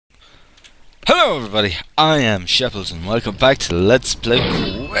Hello everybody, I am Shepples and welcome back to Let's Play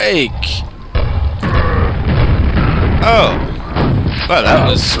Quake! Oh, well that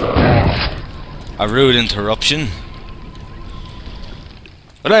was a rude interruption.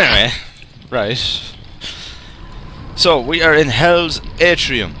 But anyway, right. So, we are in Hell's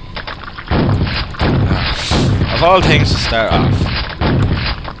Atrium. Of all things to start off.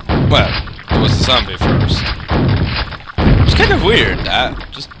 Well, there was the zombie first. It's kind of weird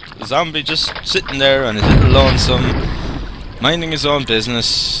that, just a zombie just sitting there on his little lonesome, minding his own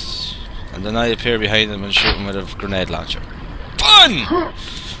business, and then I appear behind him and shoot him with a grenade launcher. Fun!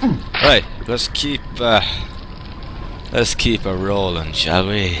 Right, let's keep a rolling, shall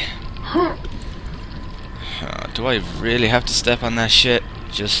we? Do I really have to step on that shit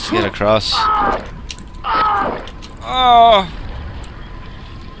just to get across? Oh!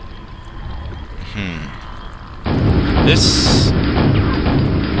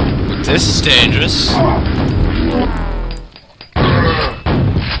 This is dangerous. Hang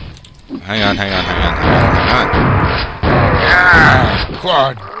on. Ah,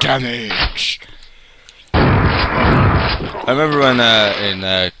 quad damage. I remember when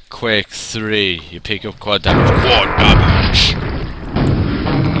in Quake 3 you pick up quad damage.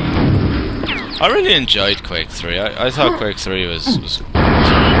 I really enjoyed Quake 3. I thought Quake 3 was a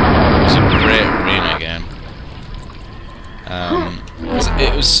great arena game.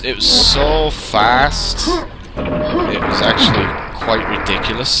 It was so fast. It was actually quite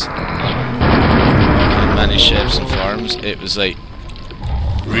ridiculous in many shapes and forms. It was like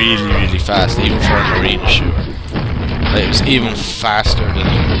really fast, even for an arena shooter. Like, it was even faster than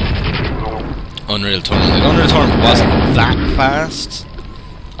Unreal Tournament. Like, Unreal Tournament wasn't that fast,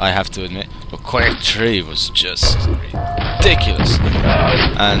 I have to admit, but Quake 3 was just ridiculous.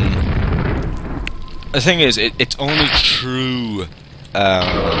 And the thing is, it's only true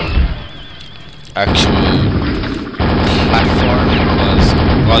actual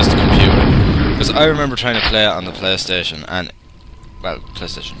platforming was the computer. Because I remember trying to play it on the PlayStation, and well,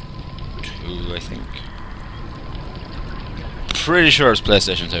 PlayStation 2, I think. Pretty sure it's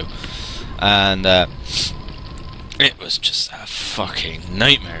PlayStation 2, and it was just a fucking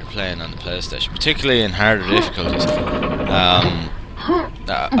nightmare playing on the PlayStation, particularly in harder difficulties.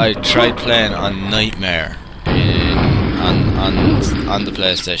 I tried playing on Nightmare on the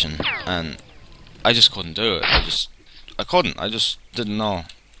PlayStation, and I just couldn't do it. I just didn't know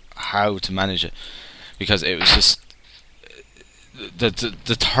how to manage it, because it was just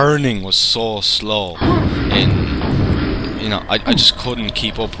the turning was so slow. I just couldn't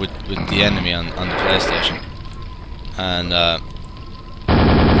keep up with the enemy on the PlayStation, and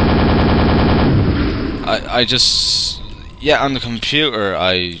I just. Yeah, on the computer,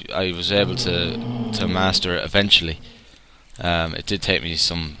 I was able to master it eventually. It did take me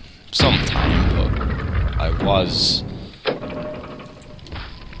some time, but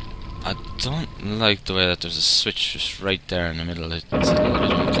I don't like the way that there's a switch just right there in the middle. It's a little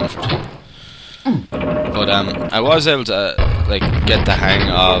bit uncomfortable. But I was able to like get the hang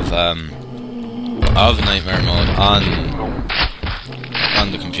of Nightmare mode on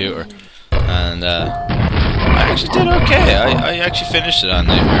the computer, and I actually did okay. I actually finished it on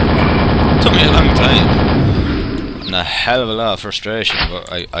Nightmare. It took me a long time and a hell of a lot of frustration,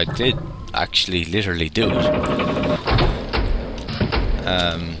 but I did actually literally do it.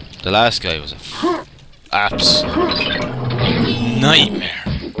 The last guy was a absolute nightmare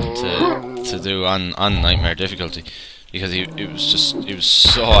to do on Nightmare difficulty, because he was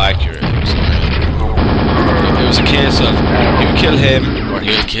so accurate. It was a case of you kill him or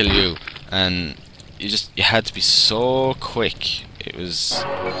he'll kill you, and you had to be so quick. It was...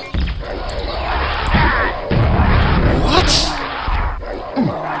 What?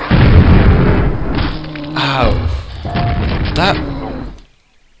 Ow. That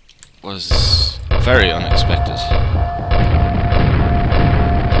was very unexpected.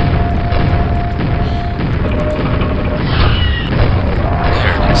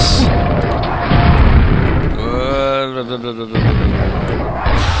 There it is.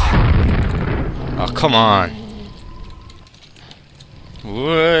 Oh, come on.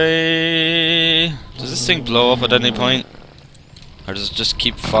 Wait. Does this thing blow up at any point? Or does it just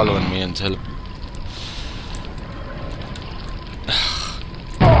keep following me until...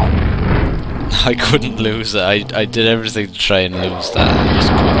 I couldn't lose it. I did everything to try and lose that. I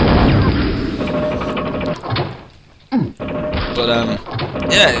just couldn't. But,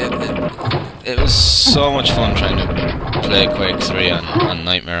 yeah, it was so much fun trying to play Quake 3 on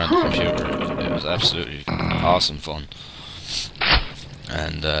Nightmare on the computer. It was absolutely awesome fun.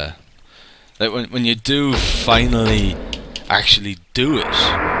 And like when you do finally actually do it,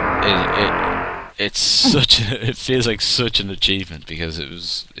 it's such a, it feels like such an achievement because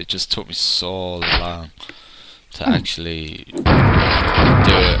it just took me so long to actually do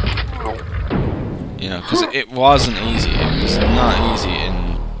it. You know, because it wasn't easy. It was not easy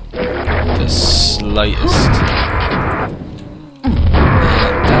in the slightest.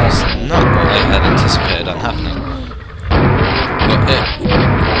 That's not what I had anticipated on happening.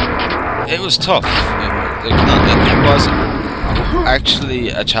 But it was tough. It was actually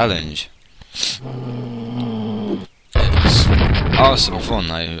a challenge. It was awesome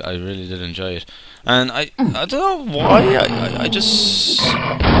fun. I really did enjoy it. And I don't know why, I just...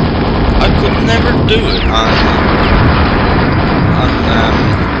 I could never do it on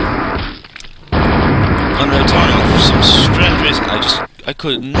Unreal Tournament for some strange reason. I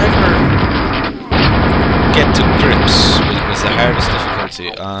could never get to grips with the hardest difficulty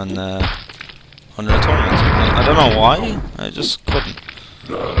on Unreal Tournament. I don't know why, I just couldn't.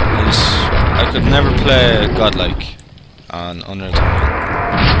 I could never play Godlike on Unreal Tournament.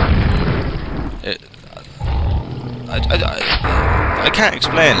 I can't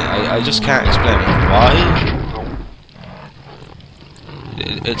explain it. I just can't explain why.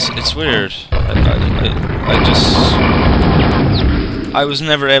 It's weird. I was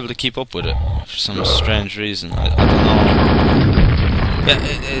never able to keep up with it for some strange reason. I don't know.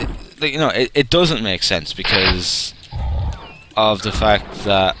 Yeah, you know, it doesn't make sense because of the fact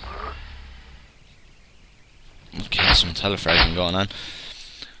that. Okay, some telefragging going on.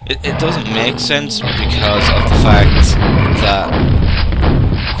 It doesn't make sense because of the fact that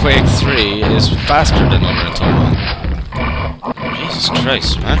Quake 3 is faster than Unreal Tournament. Jesus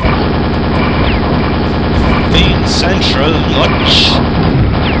Christ, man. Being central much.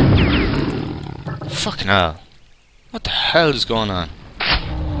 Fucking hell. What the hell is going on?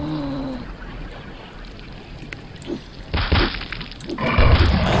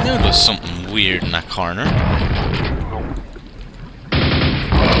 I knew there was something weird in that corner.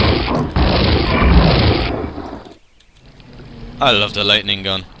 I love the lightning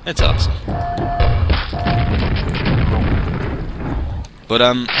gun. It's awesome. But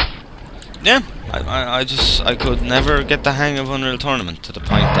yeah, I could never get the hang of Unreal Tournament to the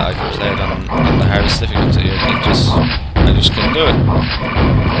point that I could play it on the hardest difficulty. I just couldn't do it.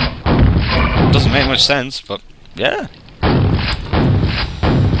 Doesn't make much sense, but yeah.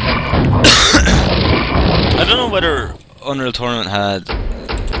 I don't know whether Unreal Tournament had,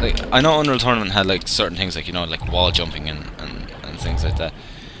 like, I know Unreal Tournament had like certain things, like, you know, like wall jumping and things like that.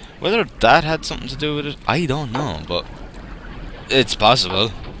 Whether that had something to do with it, I don't know, but it's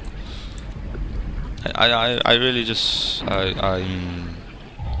possible. I really just I'm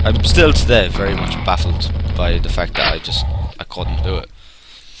still today very much baffled by the fact that I couldn't do it.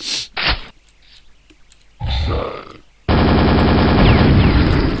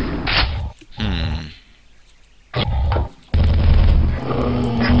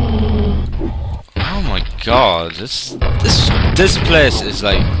 Oh my god, this place is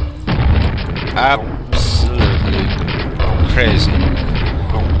like absolutely crazy.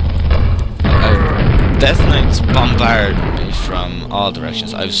 Death Knights bombard me from all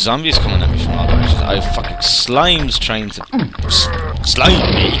directions. I have zombies coming at me from all directions. I have fucking slimes trying to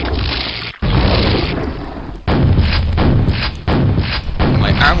slime me.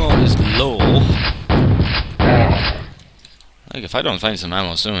 My ammo is low. Like, if I don't find some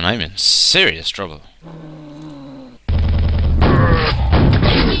ammo soon, I'm in serious trouble. Oh,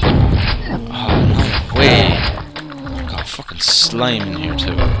 no way. Got fucking slime in here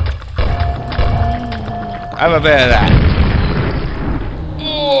too. Have a bit of that.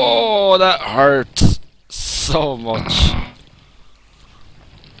 Oh, that hurt so much.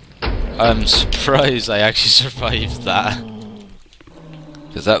 I'm surprised I actually survived that.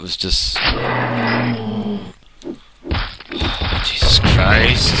 Because that was just... Oh, Jesus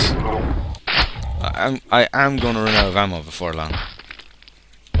Christ. I am going to run out of ammo before long.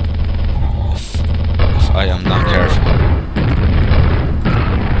 If I am not careful.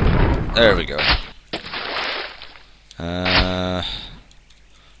 There we go.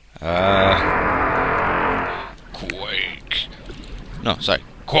 Quake. No, sorry.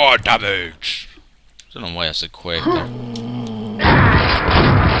 Quad damage. I don't know why I said Quake there.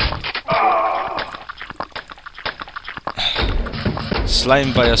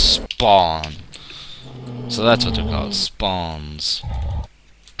 Slain by a spawn. So that's what they're called, spawns.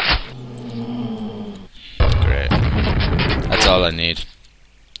 Great. That's all I need.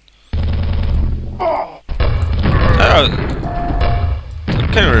 That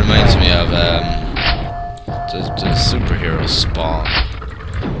kind of reminds me of the superhero Spawn.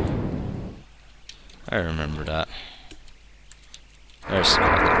 I remember that. There's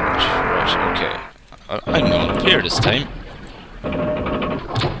squad damage. Right, okay. I'm going up here this time.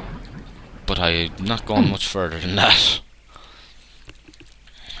 But I'm not going much further than that.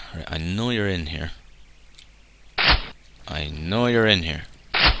 Right, I know you're in here. I know you're in here.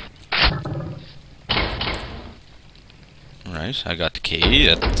 Right, I got the key.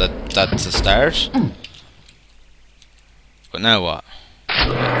 That's a start. But now what?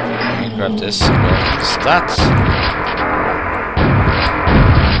 Let me grab this. Stats.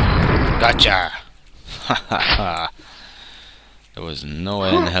 Gotcha! Ha ha ha! There was no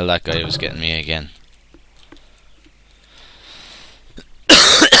way in the hell that guy was getting me again.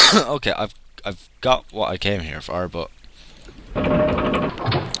 Okay, I've got what I came here for, but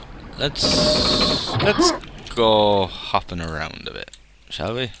let's go hopping around a bit,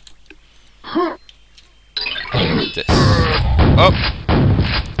 shall we? This. Oh,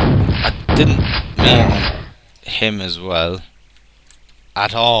 I didn't mean him as well,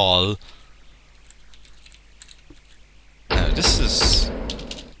 at all. Now this gets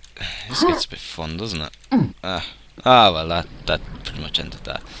a bit fun, doesn't it? Well, that pretty much ended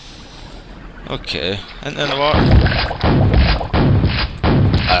that. Okay, and then the water.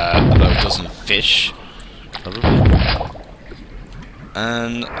 About a dozen fish, probably,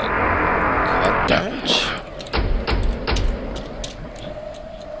 and quad damage.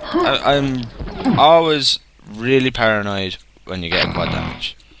 I'm always really paranoid when you get a quad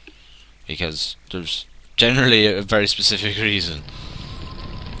damage, because there's generally a very specific reason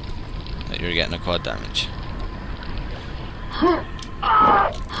that you're getting a quad damage.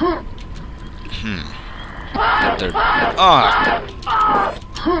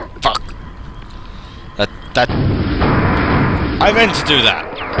 Fuck. That I meant to do that.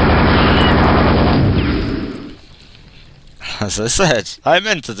 As I said, I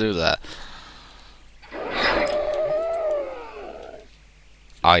meant to do that.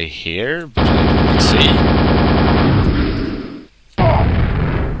 I hear, but I don't see.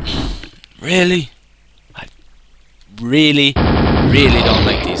 Really? I really don't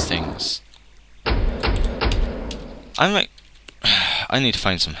like these things. I'm like, I need to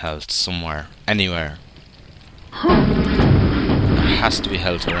find some health somewhere, anywhere. There has to be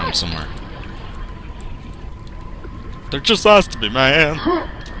health around somewhere. There just has to be, man.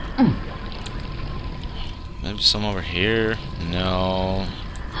 Maybe some over here? No.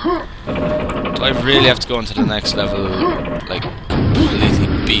 Do I really have to go into the next level, like, completely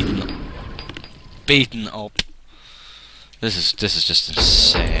beaten up? This is just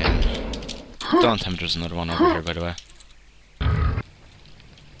insane. Don't tell me there's another one over here, by the way.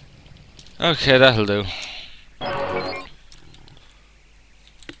 Okay, that'll do.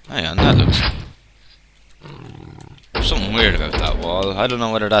 Hang on, that looks... There's something weird about that wall. I don't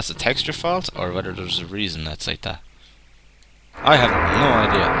know whether that's a texture fault or whether there's a reason that's like that. I have no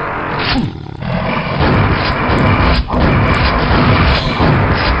idea.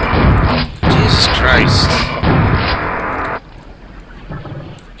 Jesus Christ.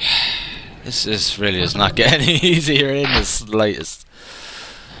 This really is not getting any easier in the slightest.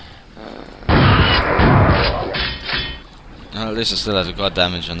 Well, at least it still has a god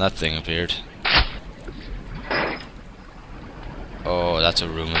damage when that thing appeared. Oh, that's a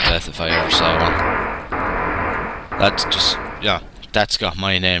room of death if I ever saw one. That's just, yeah, that's got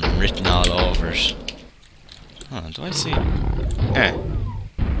my name written all over it. Oh, do I see?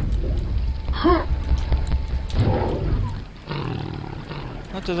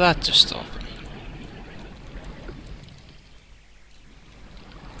 What did that just open?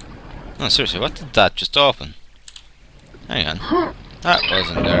 No, seriously, what did that just open? Hang on. That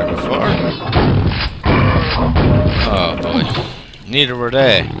wasn't there before. Oh boy. Neither were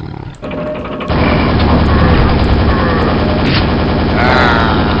they.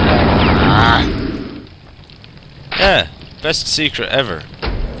 Yeah, best secret ever.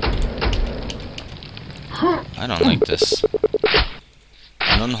 I don't like this.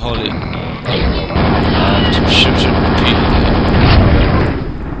 An unholy... shoot it repeatedly.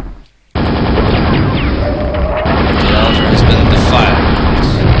 The altar has been defiled.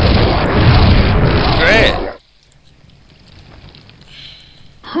 Great!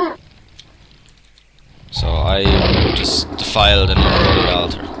 So I just defiled an unholy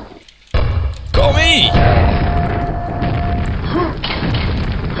altar. Go me!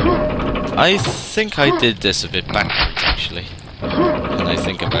 I think I did this a bit backwards, actually. When I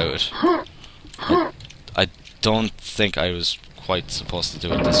think about it. I don't think I was quite supposed to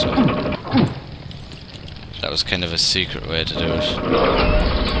do it this way. That was kind of a secret way to do it.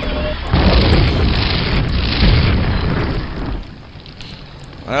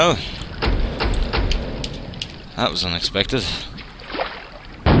 Well, that was unexpected.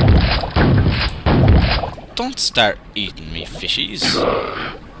 don't start eating me fishies.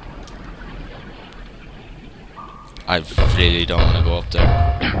 I really don't want to go up there.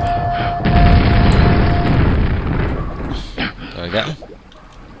 Did I get him?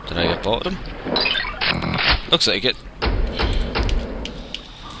 Did I get both of them? Looks like it.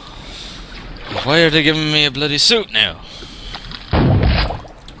 Why are they giving me a bloody suit now?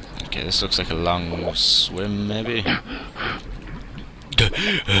 Okay, this looks like a long swim, maybe.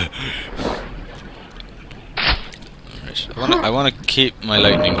 Right. I want to keep my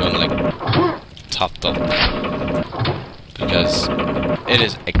lightning gun like topped up because it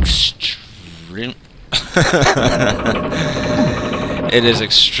is extreme. It is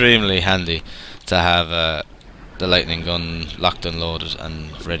extremely handy to have the lightning gun locked and loaded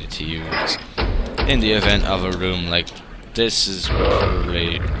and ready to use in the event of a room like this. Is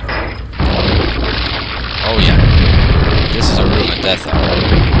probably, oh yeah, this is a room of death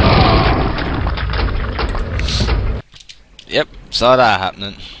already. Yep, saw that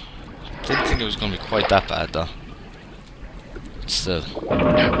happening. Didn't think it was going to be quite that bad though. Still,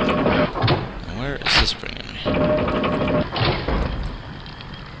 where is this bringing me?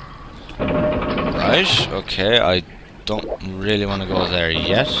 Right, okay, I don't really want to go there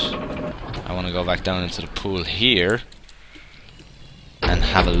yet. I want to go back down into the pool here and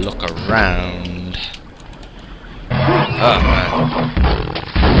have a look around. Oh man.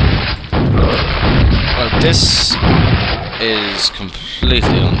 Well, this is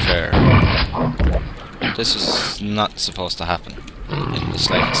completely unfair. This is not supposed to happen in the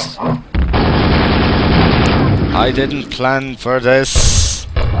slightest. I didn't plan for this.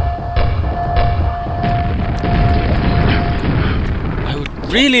 I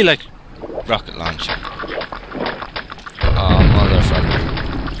would really like rocket launcher. Oh, motherfucker.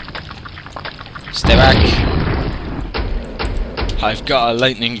 Stay back. I've got a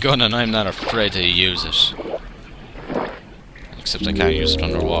lightning gun and I'm not afraid to use it. Except I can't use it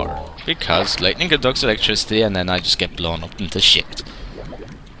underwater. Because lightning conducts electricity and then I just get blown up into shit.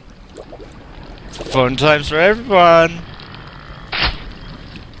 Fun times for everyone!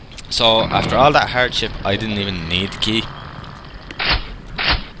 So, after all that hardship, I didn't even need the key.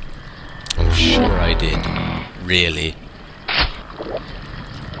 I'm sure I did. Really.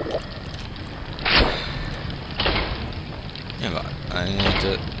 Yeah, but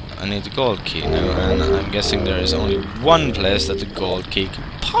I need the gold key now, and I'm guessing there is only one place that the gold key could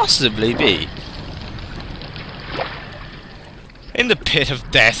possibly be. In the pit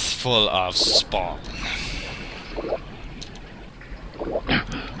of death full of spawn.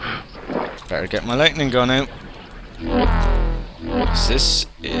 Better get my lightning gun out. This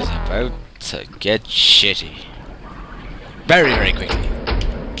is about to get shitty. Very, very quickly.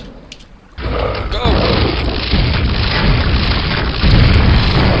 Go!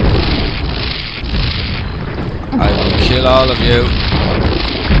 I will kill all of you.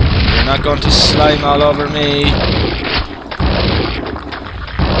 You're not going to slime all over me.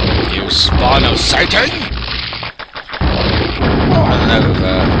 You spawn of Satan! I'm out of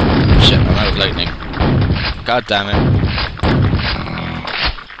shit, I'm out of lightning. God damn it.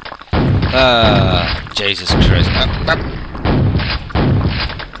 Jesus Christ.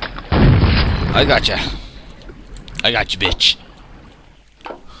 I gotcha. I got you, bitch.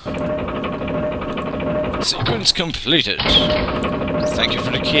 Sequence completed. Thank you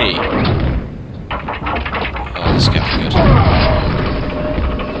for the key. Oh, this can't be good.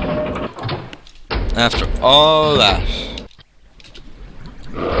 After all that.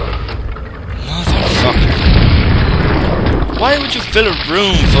 Motherfucker. Why would you fill a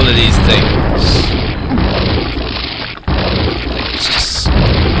room full of these things? Like, it's just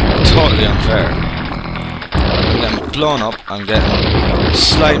totally unfair. I'm getting blown up, I'm getting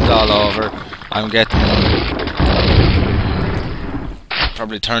slimed all over, I'm getting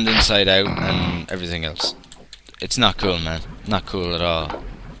probably turned inside out and everything else. It's not cool, man. Not cool at all.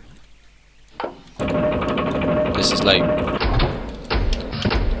 This is like...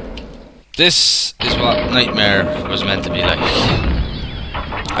 This is what Nightmare was meant to be like.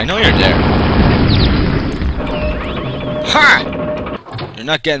 I know you're there. Ha! You're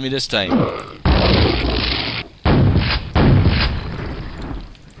not getting me this time.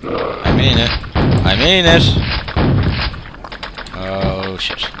 I mean it. I mean it. Oh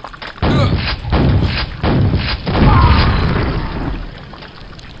shit.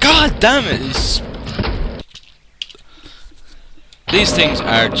 God damn it! These things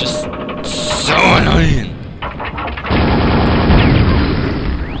are just so annoying.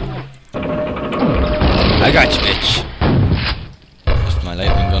 I got you, bitch. If my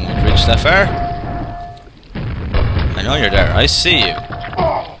lightning gun would reach that far. I know you're there. I see you.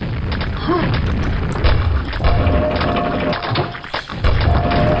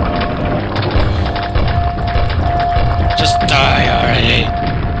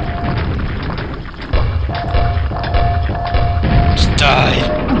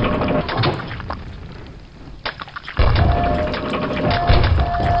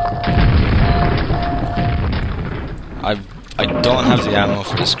 don't have the ammo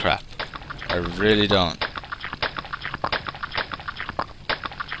for this crap. I really don't.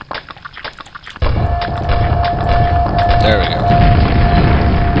 There we go.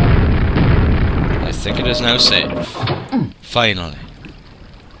 I think it is now safe. Finally.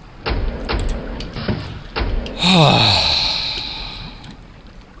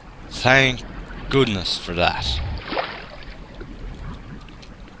 Thank goodness for that.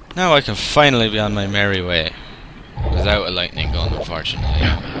 Now I can finally be on my merry way. Without a lightning gun, unfortunately.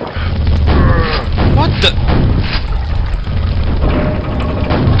 What the?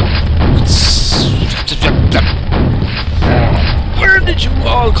 Where did you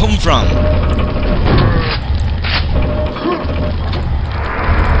all come from?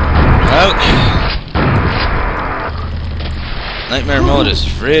 Well, Nightmare mode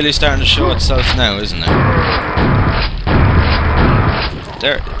is really starting to show itself now, isn't it?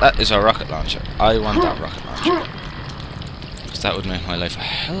 There, that is a rocket launcher. I want that rocket launcher. Because that would make my life a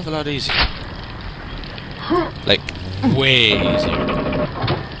hell of a lot easier. Like, way easier.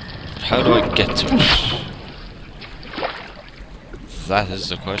 But how do I get to it? That is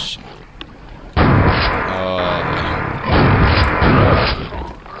the question.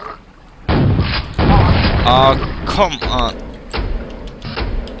 Oh, come on.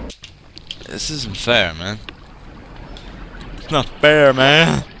 This isn't fair, man. It's not fair,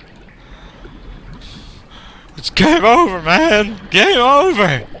 man. It's game over, man. Game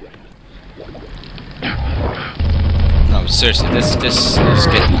over. No, seriously, this is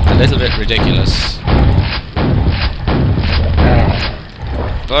getting a little bit ridiculous.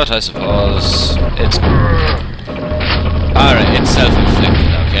 But I suppose it's alright. It's self-inflicted.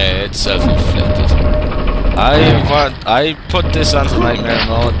 Okay, it's self-inflicted. I put this onto Nightmare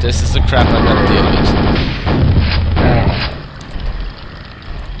mode. This is the crap I gotta deal with.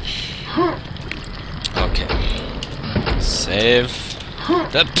 Okay. Save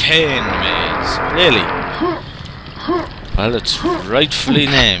the pain maze. Really? Well, it's rightfully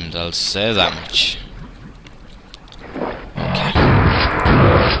named, I'll say that much. Okay.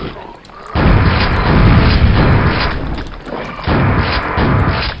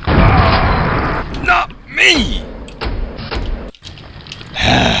 Not me!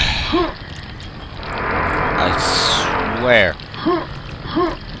 I swear.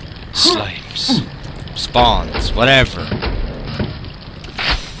 Slimes. Spawns. Whatever.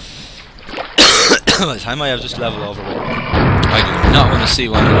 By the time I have this level over with, I do not want to see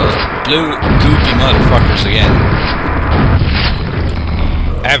one of those blue goopy motherfuckers again.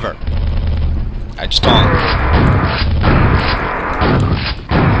 Ever. I just don't.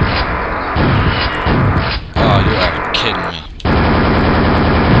 Oh, you are kidding me.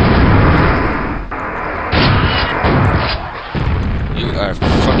 You are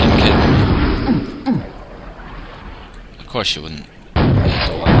fucking kidding me. Of course you wouldn't.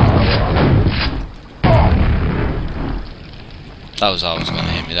 That was always going to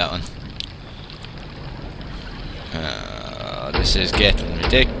hit me, that one. This is getting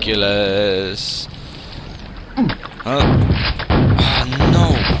ridiculous. Oh,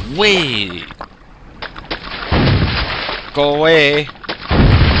 no way! Go away!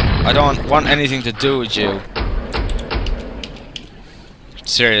 I don't want anything to do with you.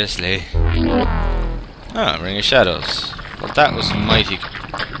 Seriously. Oh, Ring of Shadows. Well, that was mighty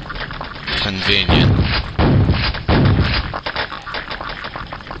convenient.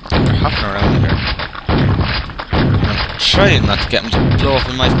 They're hopping around here. I'm trying not to get them to blow up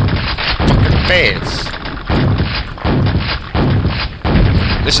in my fucking face.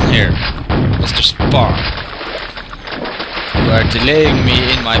 Listen here, Mr. Spark. You are delaying me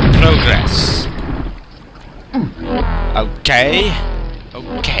in my progress. Okay?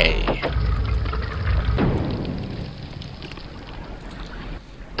 Okay.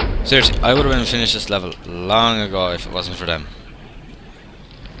 Seriously, I would have been finished this level long ago if it wasn't for them.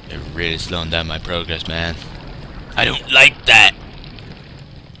 They're really slowing down my progress, man. I don't like that!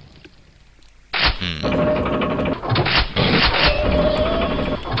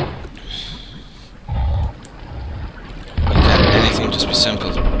 Why can't anything just be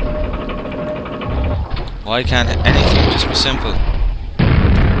simple? Why can't anything just be simple?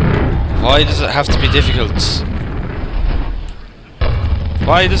 Why does it have to be difficult?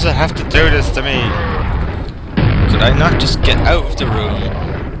 Why does it have to do this to me? Could I not just get out of the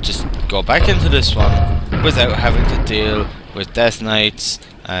room, just go back into this one, without having to deal with Death Knights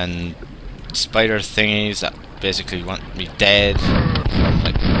and spider thingies that basically want me dead from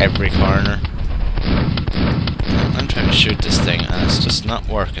like every corner? I'm trying to shoot this thing and it's just not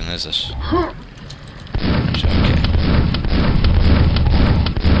working, is it? Okay.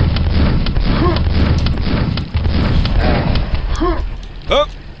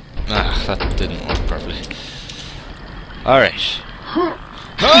 that didn't work properly. Alright.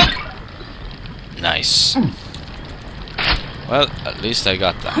 Nice. Well, at least I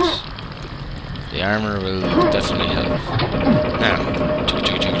got that. The armor will definitely help. Now.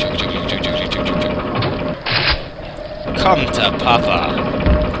 Come to Papa.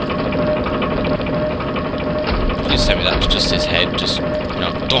 Please tell me that was just his head, just, you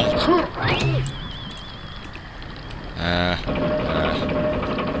know, dunk.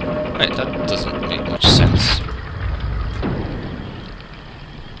 Right, that doesn't make much sense.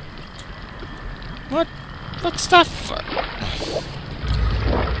 What's that for?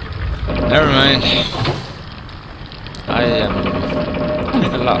 Never mind. I am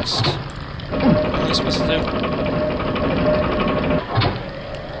kinda lost. What am I supposed to do?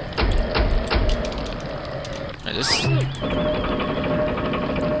 Right, this...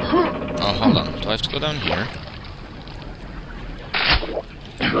 Oh, hold on. Do I have to go down here?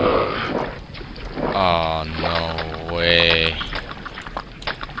 Oh, no way.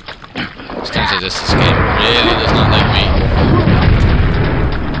 Seems like this game really does not like me.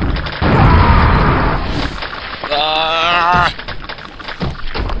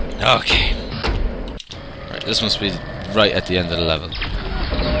 Okay. Right, this must be right at the end of the level.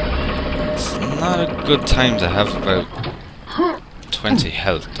 It's not a good time to have about 20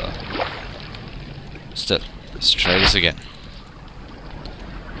 health, though. Still, let's try this again.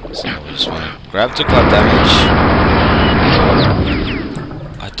 So we just want to grab the club damage.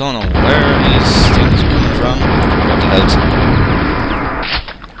 I don't know where these things are coming from. Grab the health.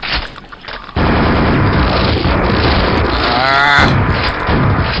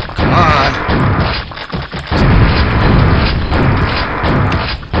 Come on!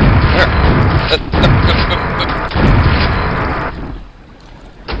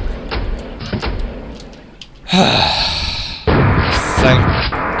 Thank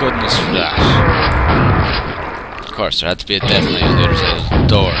goodness for that. Of course, there had to be a death knight on the other side of the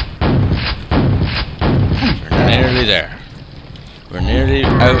door. We're nearly there. We're nearly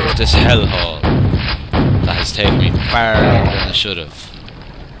out of this hellhole. That has taken me far longer than it should have.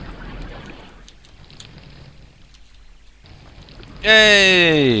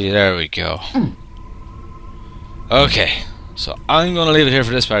 Yay! There we go. Okay, so I'm going to leave it here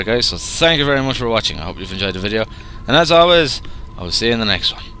for this part, guys. So thank you very much for watching. I hope you've enjoyed the video. And as always, I will see you in the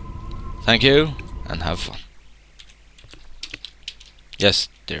next one. Thank you, and have fun. Yes,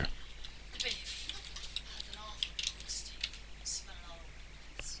 dear.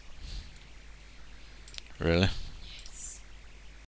 Really?